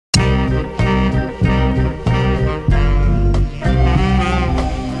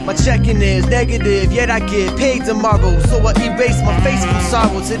checking is negative, yet I get paid tomorrow. So I erase my face from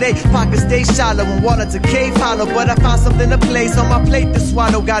sorrow. Today, pockets stay shallow and water to cave hollow. But I found something to place on my plate to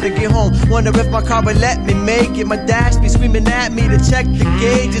swallow. Gotta get home, wonder if my car will let me make it. My dash be screaming at me to check the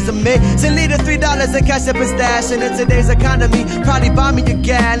gauges. Amazing, leave the $3 and cash up and stash. And in today's economy, probably buy me a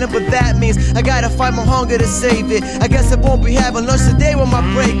gallon. But that means I gotta fight my hunger to save it. I guess I won't be having lunch today when my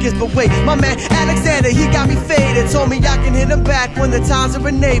break is. But wait, my man Alexander, he got me faded. Told me I can hit him back when the times are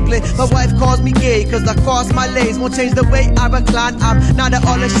enabling. My wife calls me gay cause I cross my legs. Won't change the way I recline, I'm not at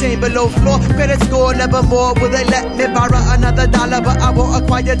all ashamed. Below floor, credit score, never more. Will they let me borrow another $1? But I won't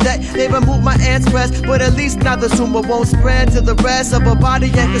acquire debt. They remove my aunt's breast, but at least now the rumor won't spread to the rest of her body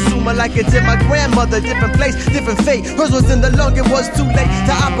and consumer like it did my grandmother. Different place, different fate. Hers was in the lung, it was too late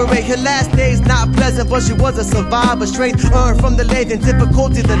to operate. Her last days not pleasant, but she was a survivor. Strength earned from the late and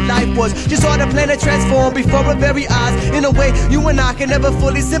difficulty that life was. She saw the planet transform before her very eyes. In a way, you and I can never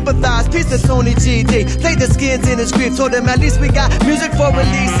fully sympathize. Peace to Tony G. They played the skins in his grip. Told him at least we got music for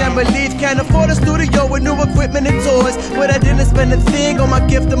release and relief. Can't afford a studio with new equipment and toys, but I didn't spend a thing on my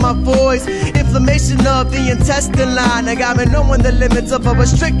gift of my voice. Inflammation of the intestine line, I got me knowing the limits of a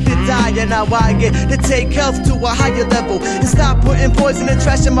restricted diet. Now I get to take health to a higher level and stop putting poison and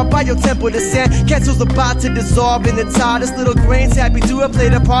trash in my biotemple. The sand castle's about to dissolve in the tide. This little grain's happy to have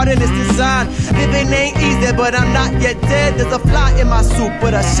played a part in its design. Living ain't easy, but I'm not yet dead. There's a fly in my soup,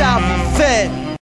 but I shall be fed.